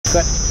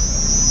Got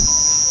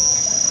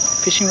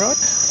fishing rod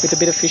with a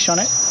bit of fish on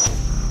it.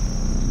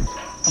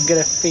 I'm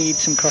gonna feed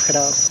some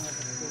crocodiles.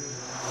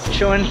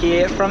 Sean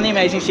here from the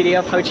amazing city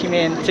of Ho Chi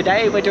Minh.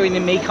 Today we're doing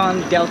the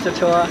Mekong Delta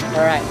Tour.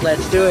 Alright,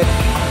 let's do it.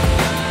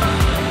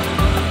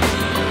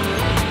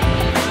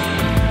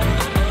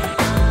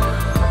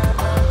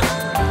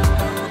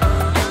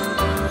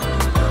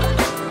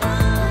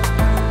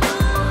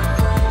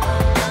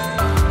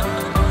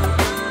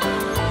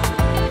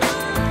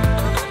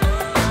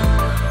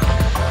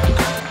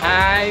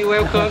 Hi,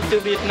 welcome to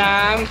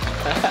Vietnam.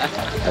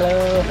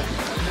 Hello.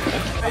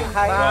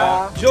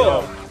 Hi.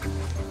 Joe.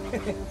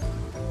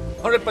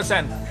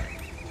 100%.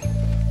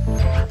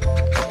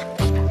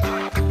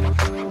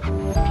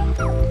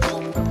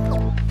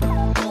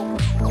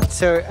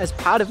 So as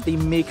part of the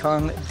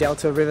Mekong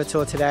Delta River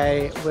Tour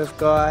today, we've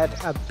got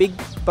a big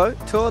boat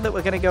tour that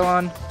we're going to go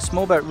on,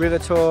 small boat river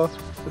tour.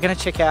 We're going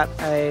to check out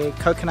a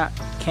coconut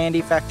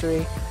candy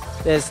factory.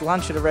 There's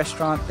lunch at a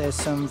restaurant, there's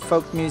some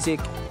folk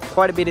music,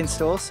 quite a bit in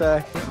store,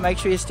 so make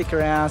sure you stick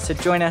around. So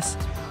join us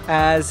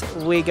as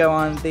we go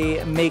on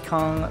the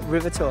Mekong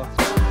River Tour.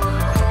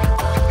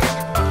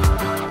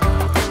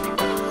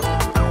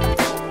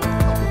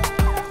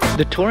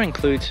 The tour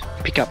includes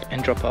pick up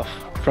and drop off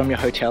from your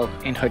hotel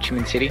in Ho Chi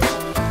Minh City.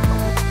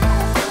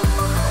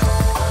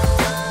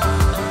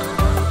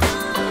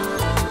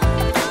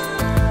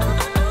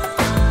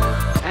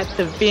 At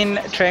the Vinh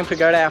Trang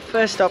Pagoda, our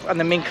first stop on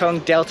the Mekong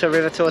Delta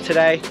River Tour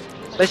today.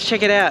 Let's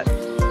check it out.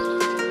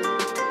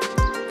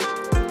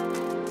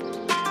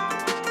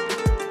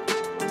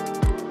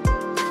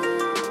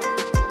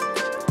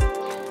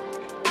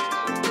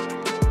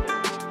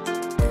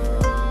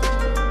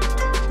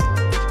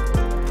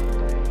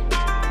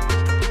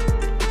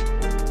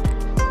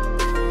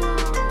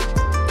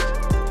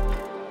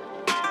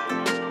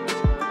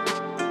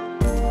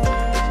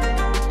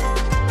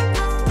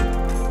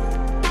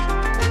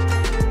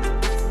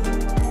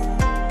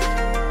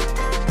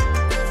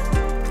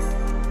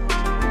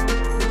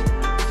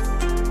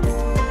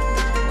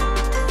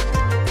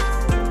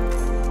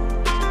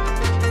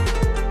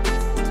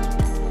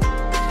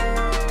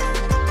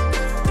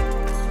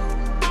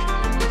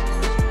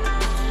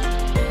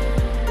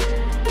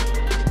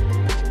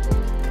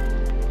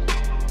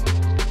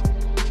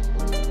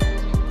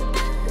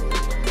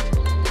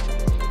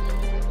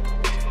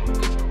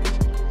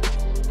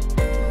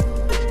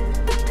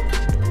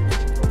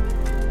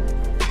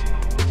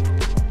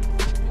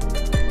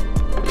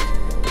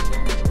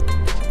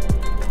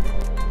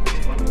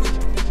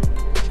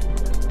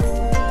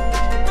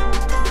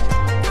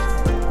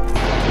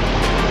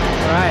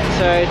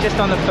 So just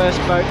on the first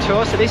boat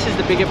tour, so this is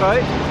the bigger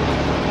boat,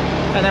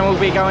 and then we'll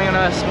be going on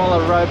a smaller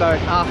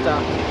rowboat after.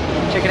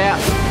 Check it out.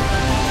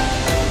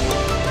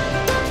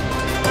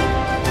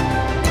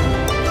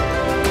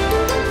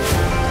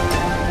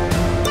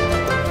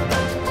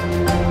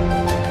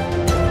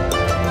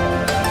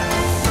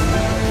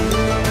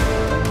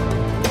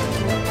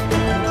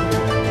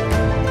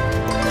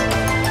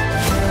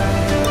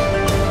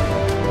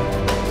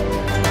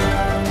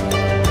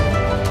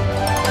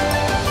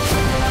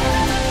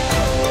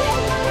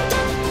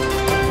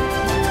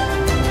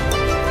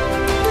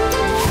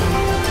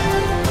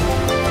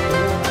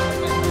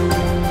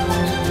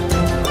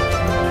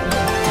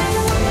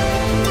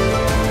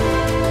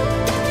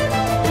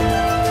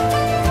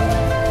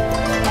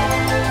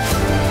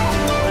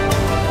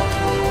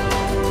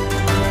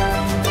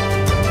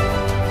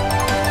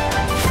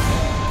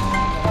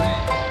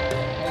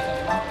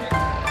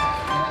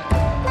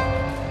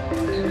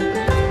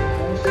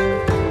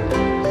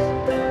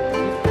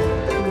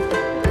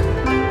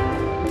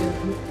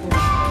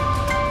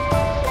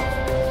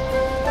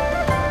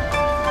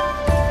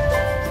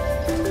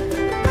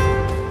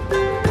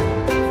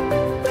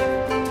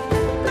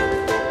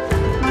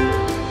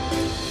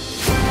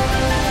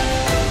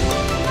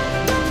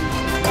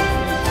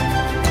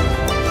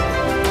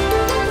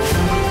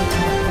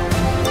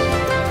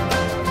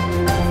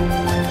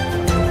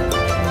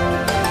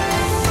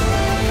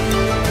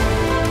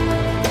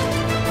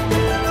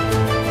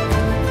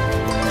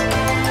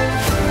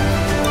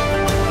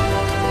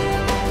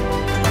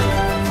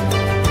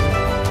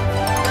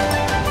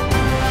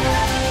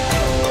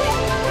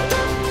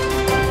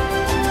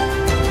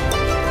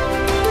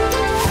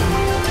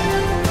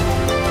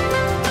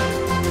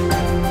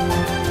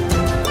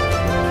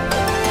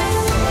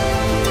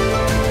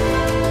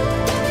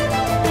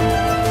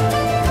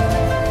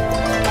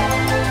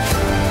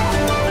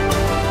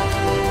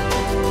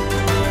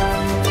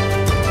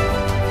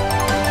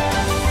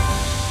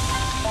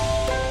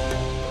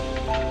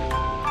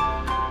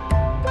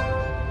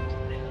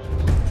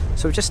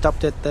 So we've just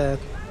stopped at the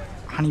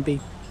honeybee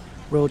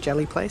raw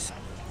jelly place.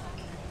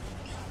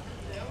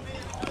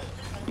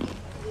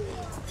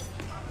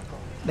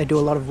 They do a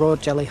lot of raw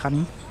jelly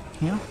honey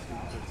here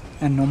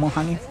and normal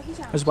honey,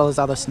 as well as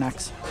other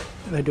snacks.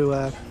 They do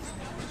a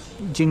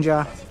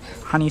ginger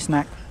honey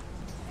snack,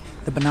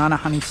 the banana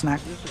honey snack,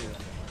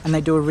 and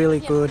they do a really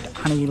good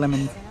honey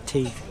lemon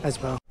tea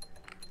as well.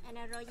 And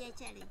a royal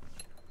jelly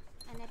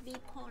and a big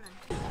Poland.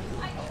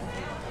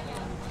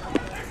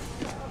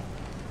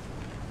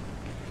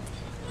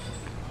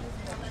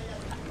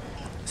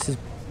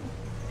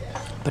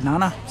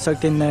 banana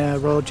soaked in the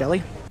royal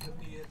jelly.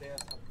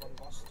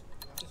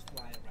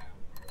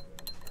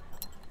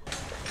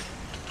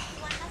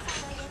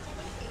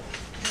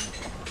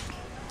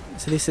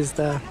 So this is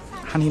the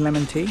honey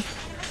lemon tea.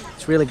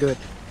 It's really good.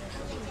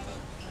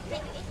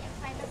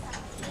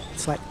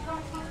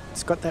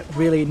 It's got that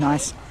really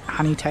nice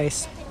honey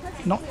taste,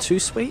 not too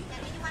sweet.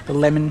 The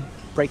lemon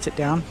breaks it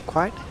down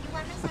quite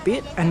a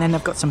bit, and then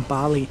they've got some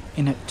barley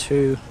in it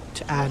too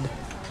to add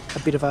a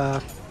bit of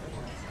a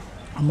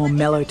more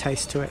mellow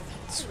taste to it.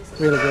 It's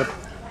really good.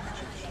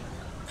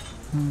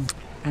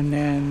 And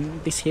then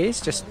this here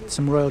is just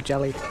some royal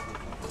jelly.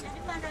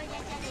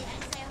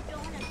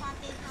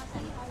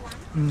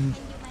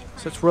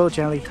 So it's royal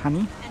jelly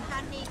honey.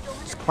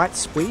 It's quite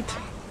sweet.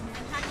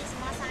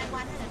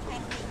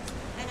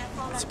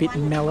 It's a bit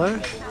mellow.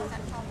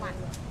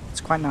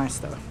 It's quite nice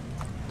though.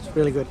 It's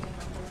really good.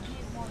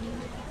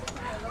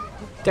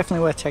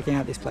 Definitely worth checking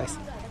out this place.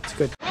 It's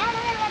good.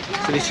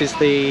 So this is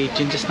the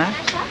ginger snap.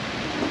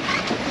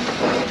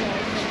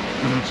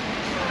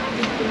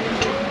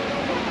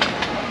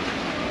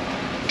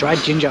 Dried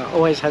ginger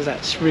always has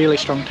that really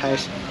strong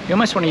taste. You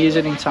almost want to use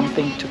it in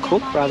something to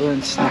cook rather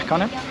than snack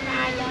on it.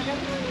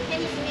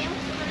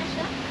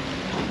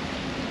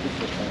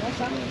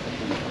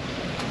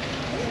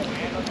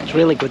 It's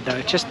really good though,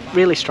 it's just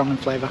really strong in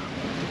flavour.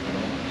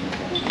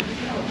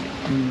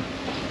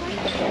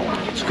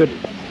 It's good.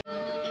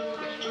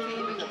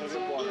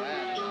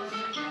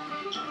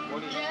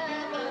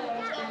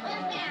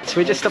 So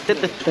we just stopped at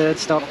the third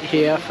stop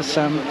here for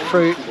some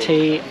fruit,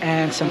 tea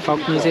and some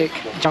folk music.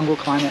 Jungle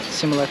climate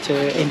similar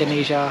to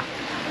Indonesia,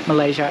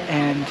 Malaysia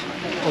and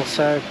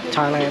also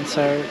Thailand.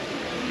 So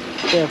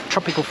the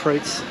tropical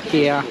fruits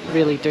here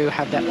really do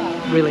have that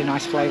really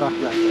nice flavour.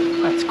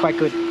 It's quite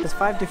good. There's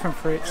 5 different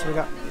fruits. We've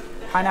got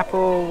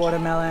pineapple,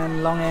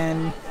 watermelon,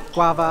 longan,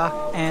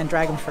 guava and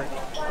dragon fruit.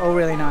 All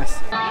really nice.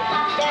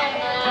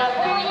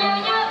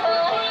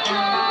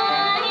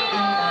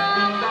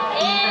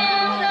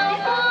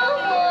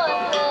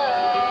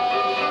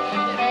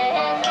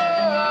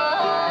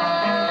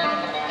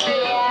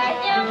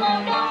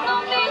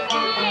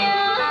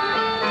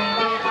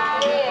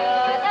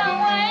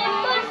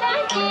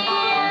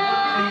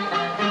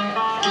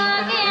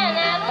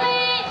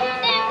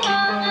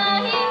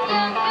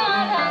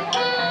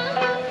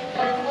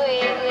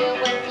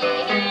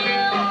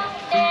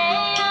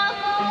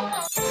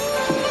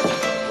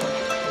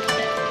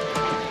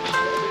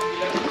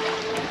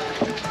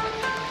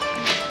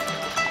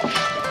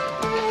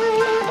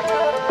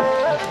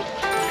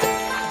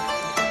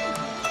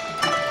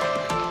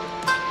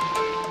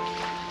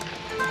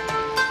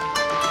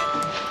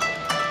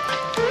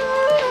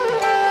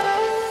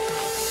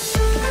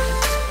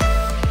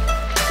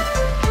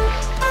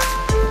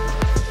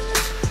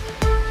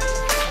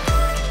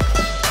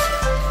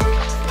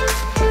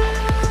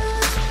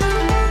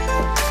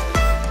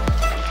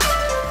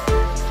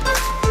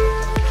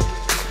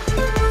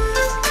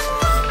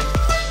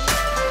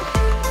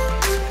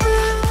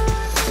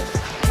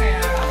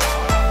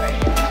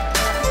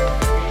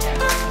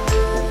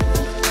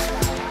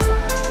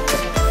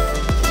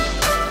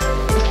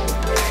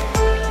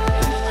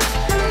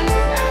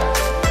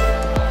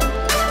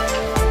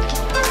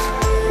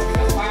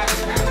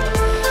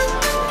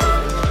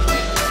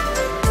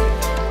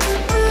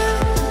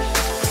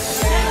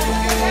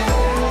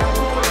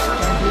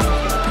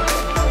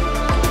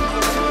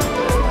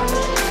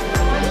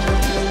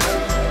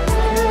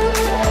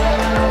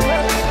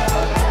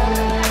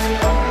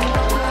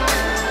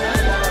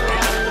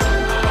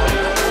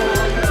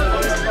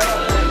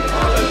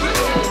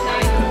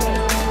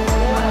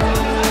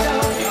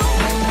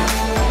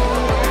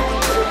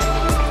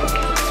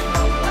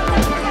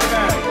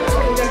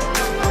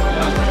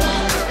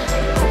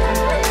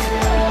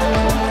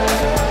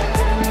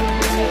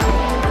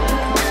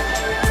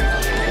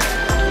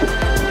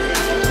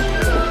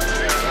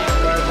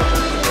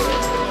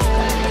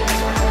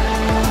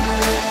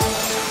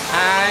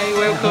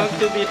 Welcome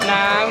to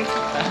Vietnam.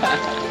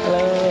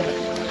 Hello.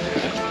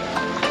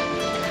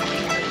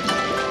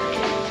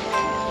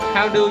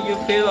 How do you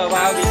feel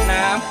about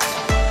Vietnam?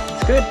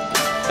 It's good.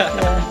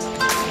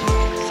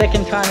 Yeah.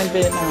 Second time in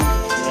Vietnam.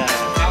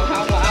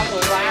 Không có áo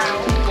vừa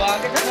qua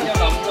cái cách giao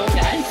động luôn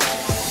vậy.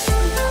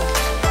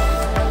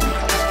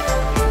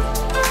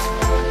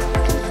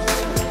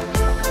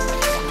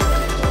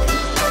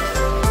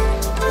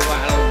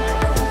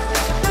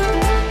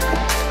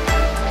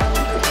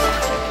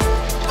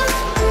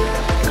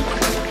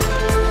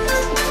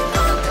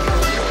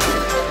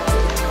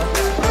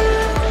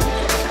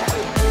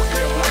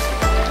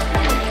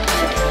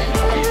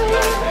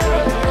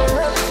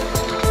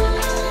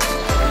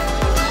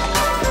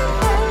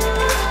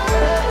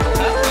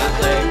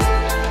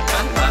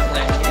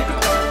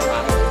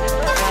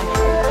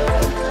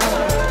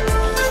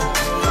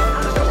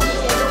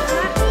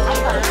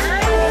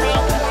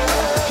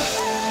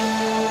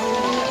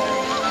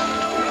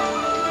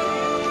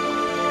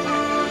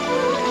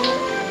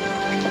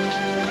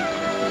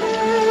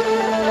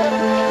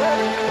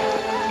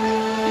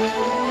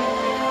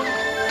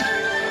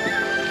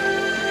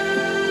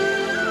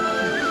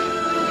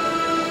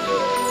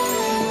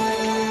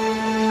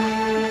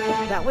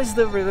 was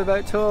the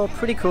riverboat tour.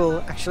 Pretty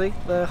cool actually.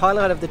 The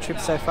highlight of the trip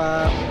so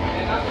far.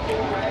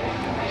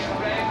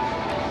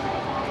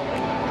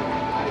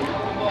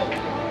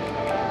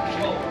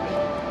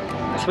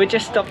 So we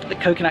just stopped at the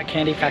coconut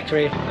candy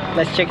factory.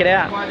 Let's check it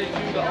out.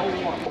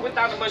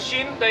 Without the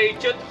machine, they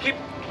just keep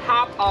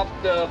half of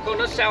the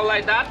coconut shell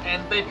like that,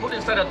 and they put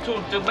inside a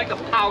tube to make a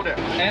powder.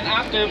 And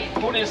after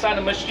put inside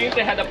the machine,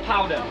 they had a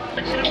powder.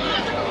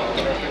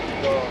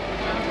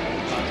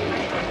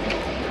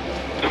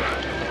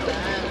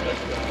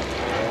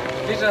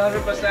 This is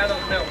 100%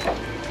 of milk.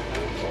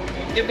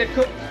 If they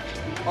cook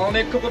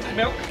only cooked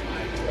milk,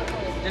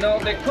 you know,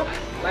 they cook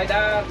like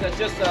that. It's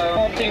just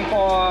one thing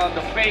for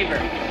the flavor,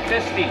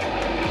 tasty.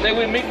 They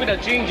will mix with a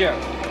ginger,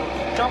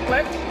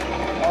 chocolate,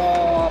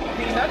 or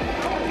peanut,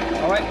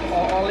 all right,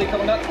 or only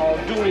coconut or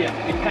durian.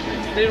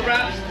 They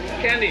wrap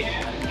candy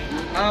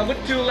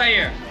with 2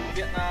 layers.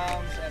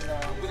 Vietnam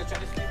and with the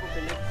Chinese people,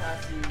 they live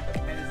past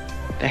the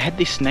medicine. They had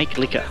this snake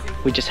liquor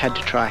we just had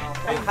to try.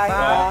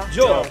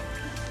 Joe.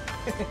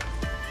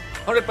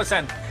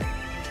 100%.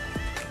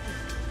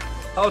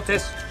 How it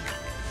tastes?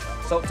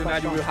 So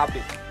tonight you will have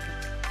it.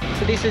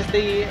 So this is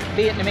the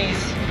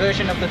Vietnamese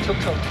version of the Tuk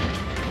Tuk.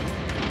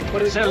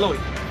 What is it? Saloi.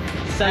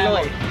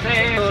 Saloi.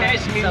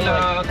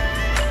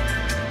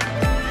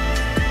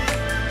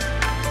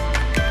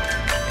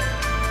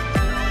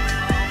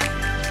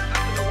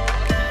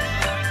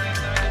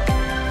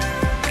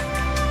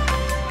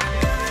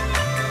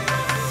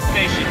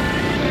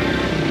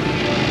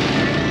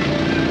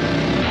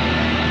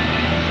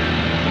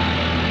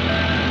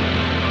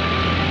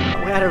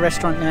 We're at a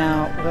restaurant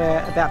now.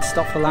 We're about to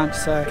stop for lunch,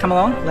 so come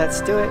along, let's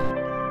do it.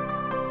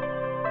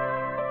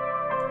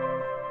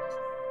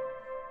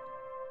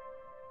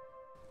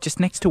 Just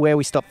next to where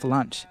we stopped for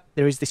lunch,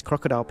 there is this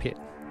crocodile pit.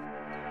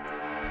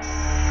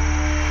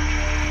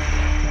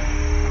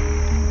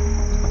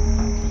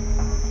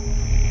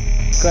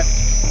 Got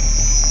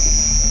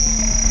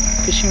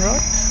fishing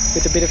rod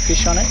with a bit of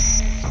fish on it.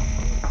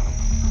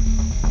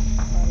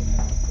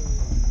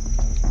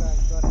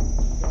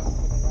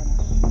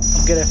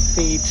 I'm gonna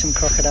feed some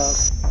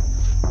crocodiles.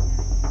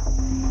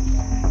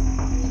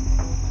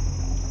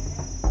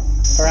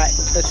 Alright,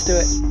 let's do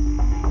it.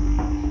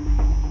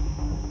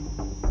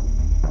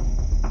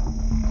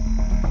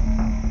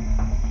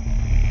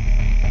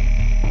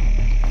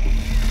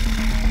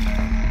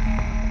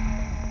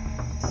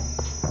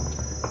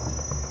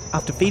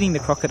 After feeding the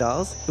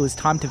crocodiles, it was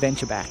time to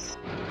venture back.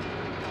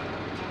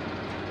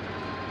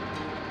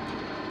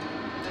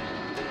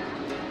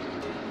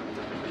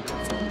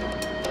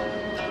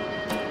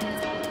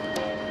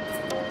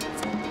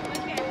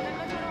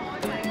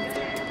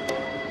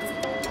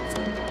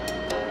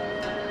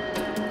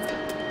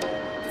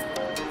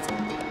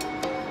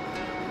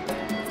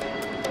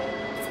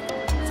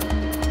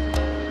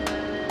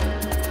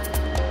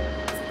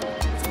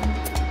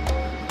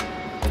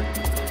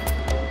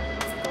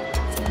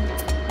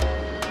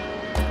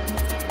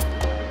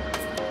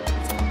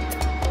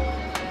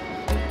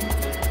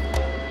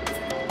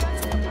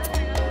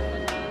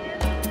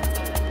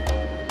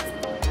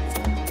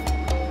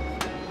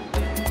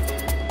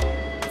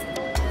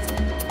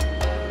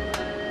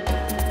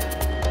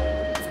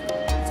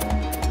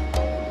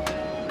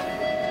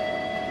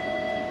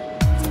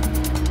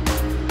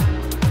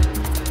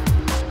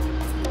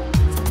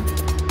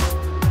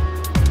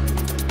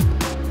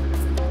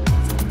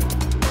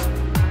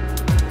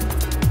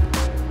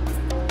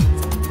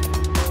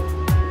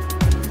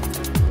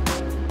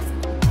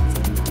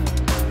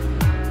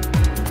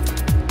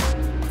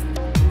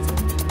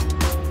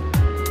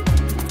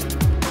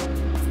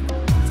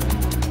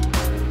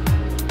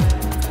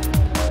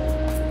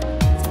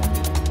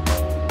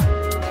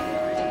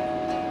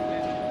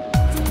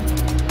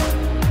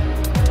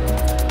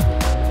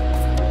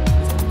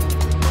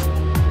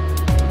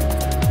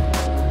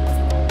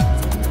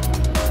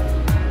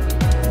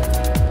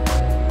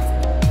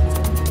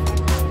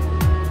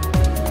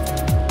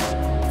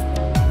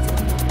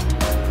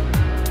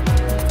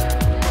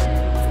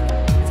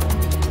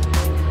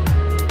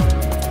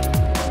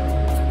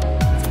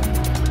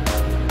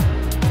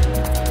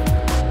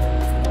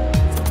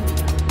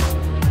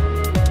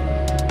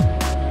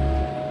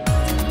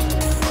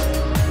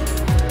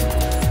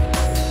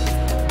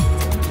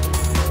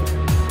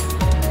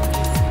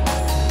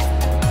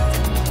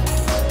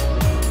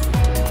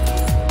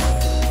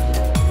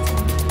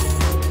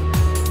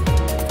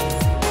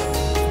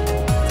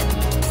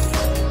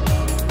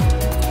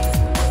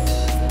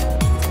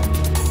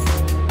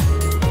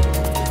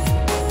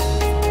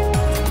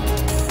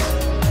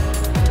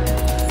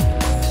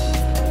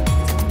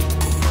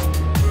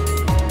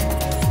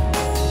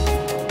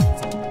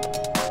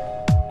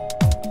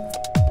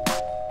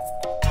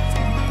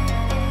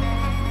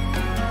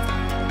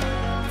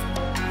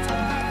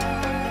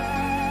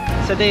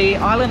 So the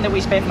island that we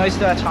spent most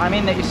of our time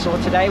in that you saw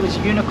today was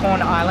Unicorn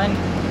Island.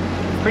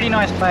 Pretty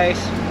nice place,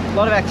 a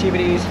lot of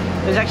activities.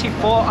 There's actually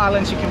 4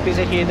 islands you can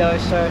visit here though.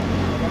 So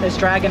there's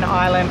Dragon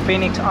Island,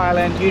 Phoenix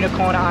Island,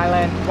 Unicorn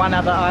Island, one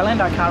other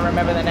island I can't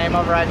remember the name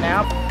of right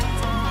now.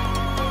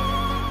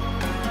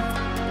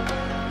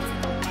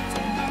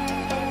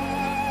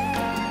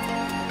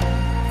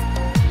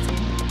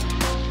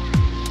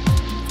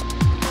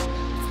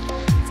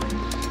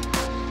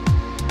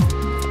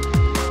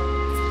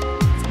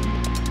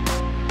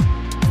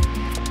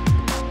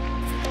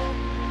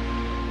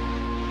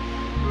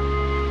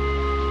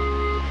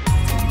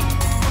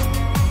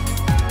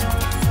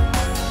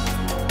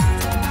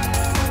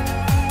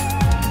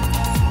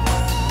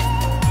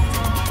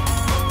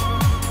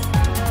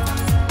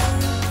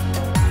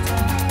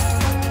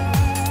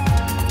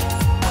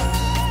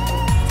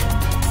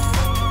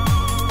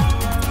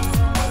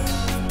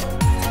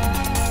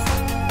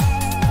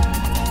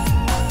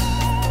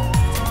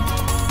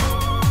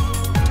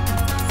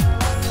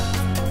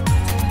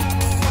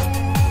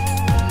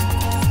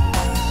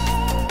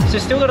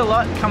 still got a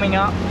lot coming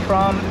up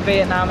from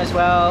Vietnam as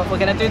well. We're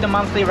going to do the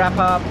monthly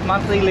wrap-up,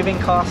 monthly living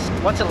costs,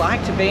 what's it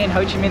like to be in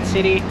Ho Chi Minh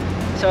City.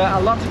 So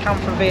a lot to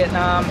come from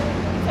Vietnam.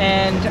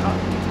 And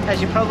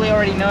as you probably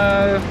already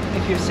know,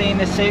 if you've seen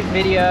this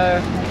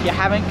video, if you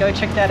haven't, go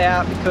check that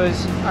out,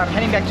 because I'm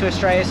heading back to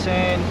Australia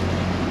soon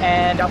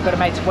and I've got a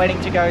mate's wedding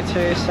to go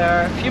to. So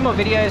a few more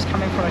videos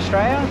coming from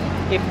Australia.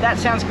 If that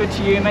sounds good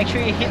to you, make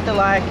sure you hit the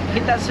like,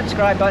 hit that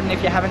subscribe button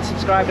if you haven't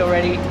subscribed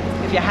already.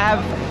 If you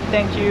have,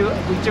 thank you.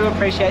 We do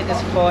appreciate the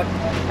support,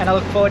 and I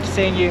look forward to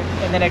seeing you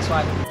in the next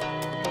one.